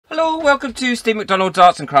Hello, welcome to Steve McDonald's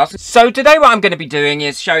Arts and Crafts. So today what I'm going to be doing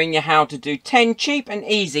is showing you how to do 10 cheap and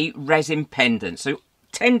easy resin pendants. So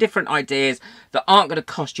 10 different ideas that aren't going to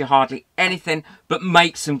cost you hardly anything but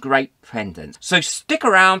make some great pendants. So stick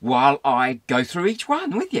around while I go through each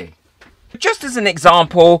one with you. Just as an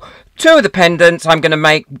example, two of the pendants I'm going to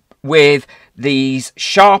make with these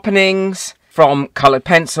sharpenings from coloured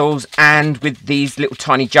pencils and with these little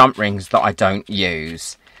tiny jump rings that I don't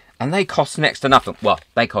use. And they cost next to nothing. Well,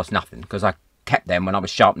 they cost nothing because I kept them when I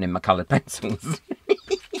was sharpening my coloured pencils.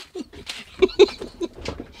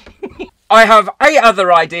 I have 8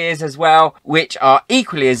 other ideas as well, which are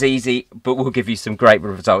equally as easy, but will give you some great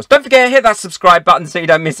results. Don't forget to hit that subscribe button so you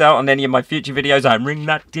don't miss out on any of my future videos. And ring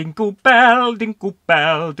that dingle bell, dingle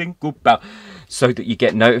bell, dingle bell, so that you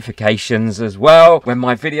get notifications as well when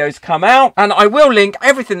my videos come out. And I will link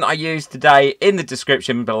everything that I use today in the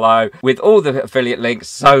description below with all the affiliate links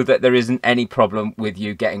so that there isn't any problem with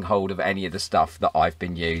you getting hold of any of the stuff that I've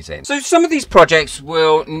been using. So some of these projects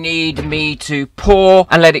will need me to pour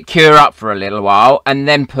and let it cure up for a little while and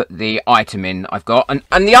then put the item in I've got.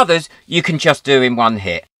 And the others you can just do in one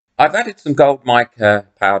hit. I've added some gold mica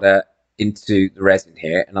powder into the resin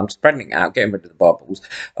here, and I'm spreading it out, getting rid of the bubbles.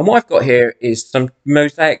 And what I've got here is some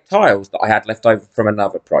mosaic tiles that I had left over from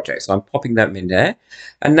another project, so I'm popping them in there.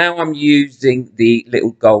 And now I'm using the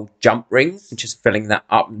little gold jump rings and just filling that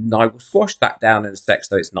up, and I will squash that down in a sec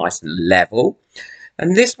so it's nice and level.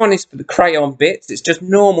 And this one is for the crayon bits. It's just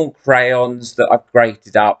normal crayons that I've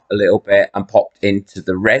grated up a little bit and popped into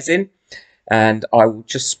the resin, and I will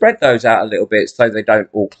just spread those out a little bit so they don't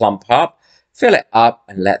all clump up. Fill it up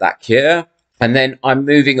and let that cure. And then I'm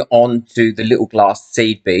moving on to the little glass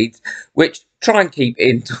seed beads, which try and keep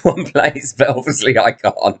into one place, but obviously I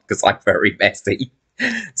can't because I'm very messy.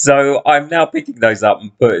 So I'm now picking those up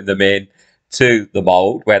and putting them in to the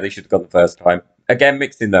mould where they should have gone the first time. Again,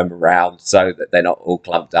 mixing them around so that they're not all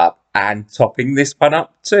clumped up, and topping this one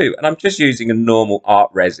up too. And I'm just using a normal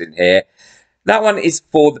art resin here. That one is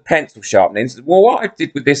for the pencil sharpenings. Well, what I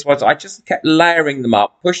did with this was I just kept layering them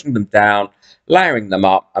up, pushing them down, layering them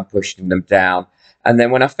up and pushing them down. And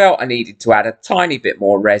then when I felt I needed to add a tiny bit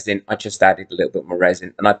more resin, I just added a little bit more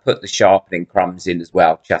resin. And I put the sharpening crumbs in as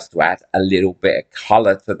well, just to add a little bit of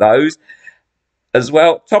colour to those as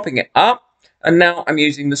well. Topping it up. And now I'm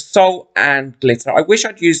using the salt and glitter. I wish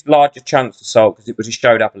I'd used larger chunks of salt because it would have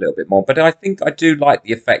showed up a little bit more. But I think I do like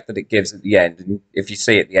the effect that it gives at the end. And if you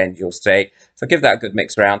see at the end, you'll see. So give that a good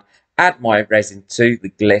mix around. Add my resin to the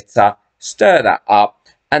glitter. Stir that up.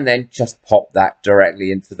 And then just pop that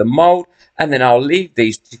directly into the mould. And then I'll leave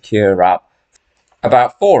these to cure up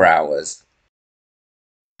about 4 hours.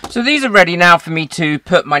 So these are ready now for me to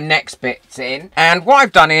put my next bits in. And what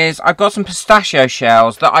I've done is I've got some pistachio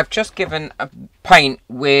shells that I've just given a paint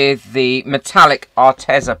with the metallic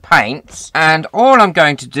Arteza paints. And all I'm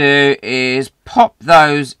going to do is pop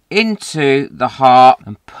those into the heart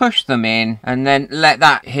and push them in and then let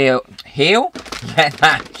that heal? Let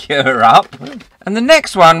that cure up. And the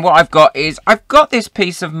next one, what I've got is, I've got this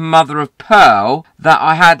piece of mother of pearl that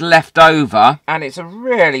I had left over. And it's a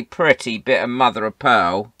really pretty bit of mother of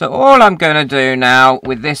pearl. So all I'm going to do now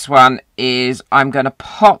with this one is I'm going to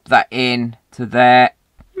pop that in to there.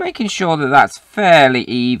 Making sure that that's fairly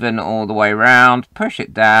even all the way around. Push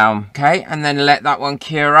it down. Okay, and then let that one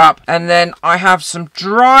cure up. And then I have some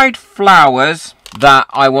dried flowers that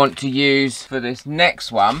I want to use for this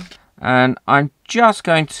next one. And I'm just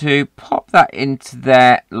going to pop that into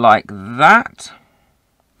there like that.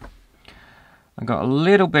 I've got a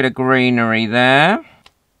little bit of greenery there.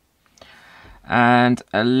 And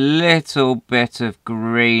a little bit of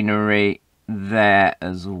greenery there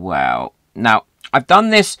as well. Now, I've done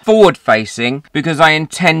this forward facing because I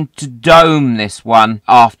intend to dome this one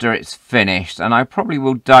after it's finished, and I probably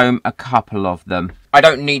will dome a couple of them. I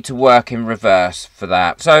don't need to work in reverse for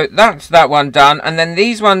that. So that's that one done, and then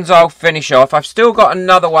these ones I'll finish off. I've still got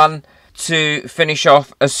another one to finish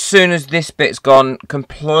off as soon as this bit's gone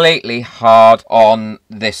completely hard on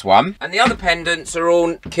this one. And the other pendants are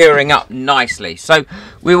all curing up nicely. So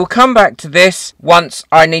we will come back to this once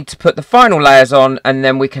I need to put the final layers on, and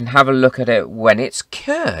then we can have a look at it when it's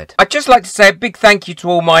cured. I'd just like to say a big thank you to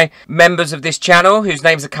all my members of this channel whose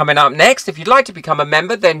names are coming up next. If you'd like to become a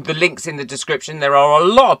member, then the link's in the description. There are a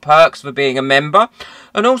lot of perks for being a member.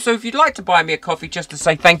 And also, if you'd like to buy me a coffee just to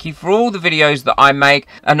say thank you for all the videos that I make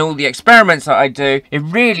and all the experiments that I do, it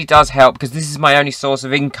really does help because this is my only source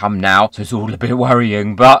of income now, so it's all a bit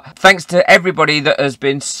worrying. But thanks to everybody that has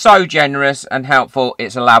been so generous and helpful,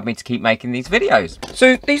 it's allowed me to keep making these videos.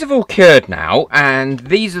 So these have all cured now, and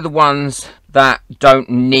these are the ones that don't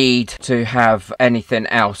need to have anything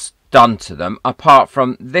else done to them, apart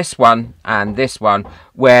from this one and this one,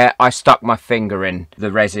 where I stuck my finger in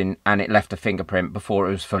the resin and it left a fingerprint before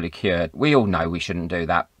it was fully cured. We all know we shouldn't do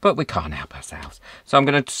that, but we can't help ourselves. So I'm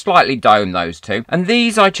going to slightly dome those two. And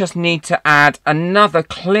these I just need to add another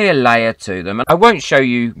clear layer to them. And I won't show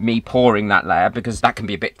you me pouring that layer because that can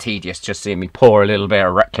be a bit tedious, just seeing me pour a little bit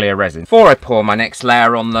of clear resin. Before I pour my next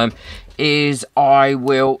layer on them, I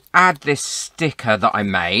will add this sticker that I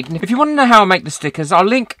made. And if you want to know how I make the stickers, I'll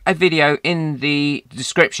link a video in the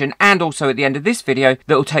description and also at the end of this video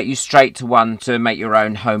that will take you straight to one to make your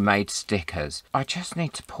own homemade stickers. I just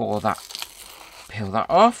need to peel that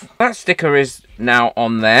off. That sticker is now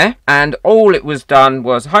on there, and all it was done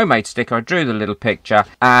was homemade sticker. I drew the little picture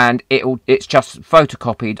and it's just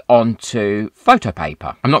photocopied onto photo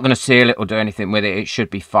paper. I'm not going to seal it or do anything with it. It should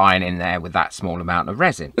be fine in there with that small amount of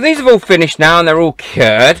resin. But these have all finished now and they're all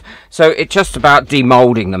cured, so it's just about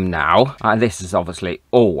demolding them now. This is obviously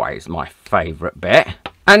always my favourite bit.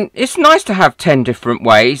 And it's nice to have 10 different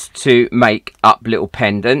ways to make up little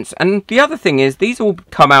pendants. And the other thing is, these all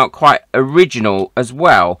come out quite original as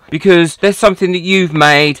well, because there's something that you've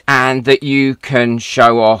made and that you can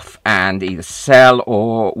show off and either sell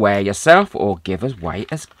or wear yourself or give away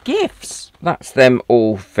as gifts. That's them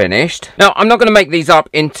all finished. Now, I'm not going to make these up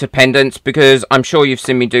into pendants because I'm sure you've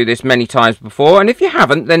seen me do this many times before. And if you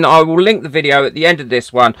haven't, then I will link the video at the end of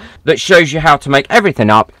this one that shows you how to make everything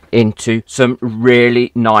up into some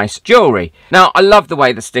really nice jewellery. Now, I love the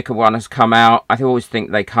way the sticker one has come out. I always think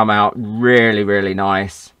they come out really, really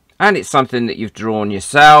nice. And it's something that you've drawn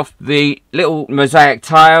yourself. The little mosaic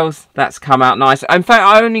tiles, that's come out nice. In fact,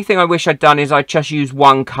 the only thing I wish I'd done is I just used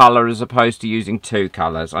one colour as opposed to using two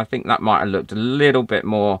colours. I think that might have looked a little bit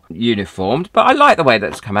more uniformed, but I like the way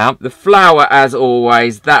that's come out. The flower, as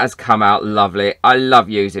always, that has come out lovely. I love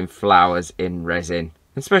using flowers in resin,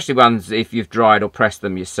 especially ones if you've dried or pressed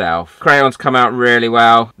them yourself. Crayons come out really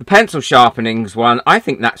well. The pencil sharpenings one, I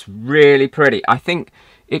think that's really pretty. I think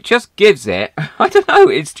it just gives it, I don't know,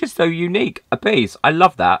 it's just so unique a piece. I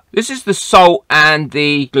love that. This is the salt and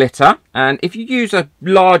the glitter. And if you use a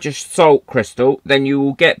larger salt crystal, then you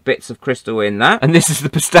will get bits of crystal in that. And this is the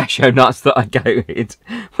pistachio nuts that I go with,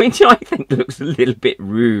 which I think looks a little bit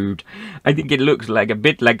rude. I think it looks like a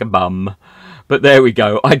bit like a bum. But there we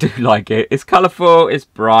go. I do like it. It's colourful, it's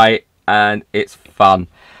bright, and it's fun.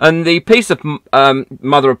 And the piece of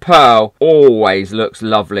mother of pearl always looks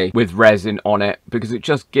lovely with resin on it because it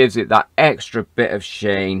just gives it that extra bit of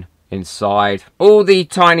sheen inside. All the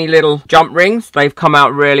tiny little jump rings, they've come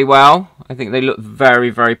out really well. I think they look very,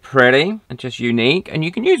 very pretty and just unique. And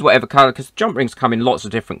you can use whatever colour because jump rings come in lots of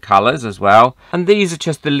different colours as well. And these are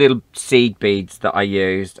just the little seed beads that I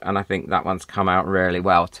used. And I think that one's come out really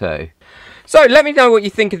well too. So let me know what you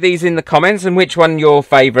think of these in the comments and which one your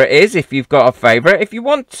favourite is, if you've got a favourite. If you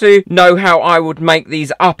want to know how I would make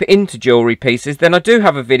these up into jewellery pieces, then I do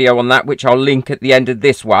have a video on that, which I'll link at the end of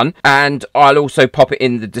this one. And I'll also pop it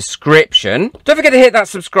in the description. Don't forget to hit that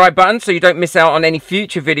subscribe button so you don't miss out on any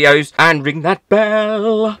future videos, and ring that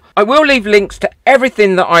bell. I will leave links to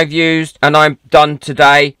everything that I've used and I've done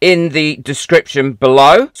today in the description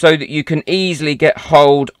below so that you can easily get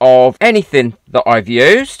hold of anything that I've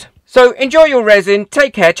used. So enjoy your resin,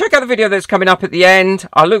 take care, check out the video that's coming up at the end.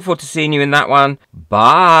 I look forward to seeing you in that one.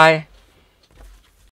 Bye.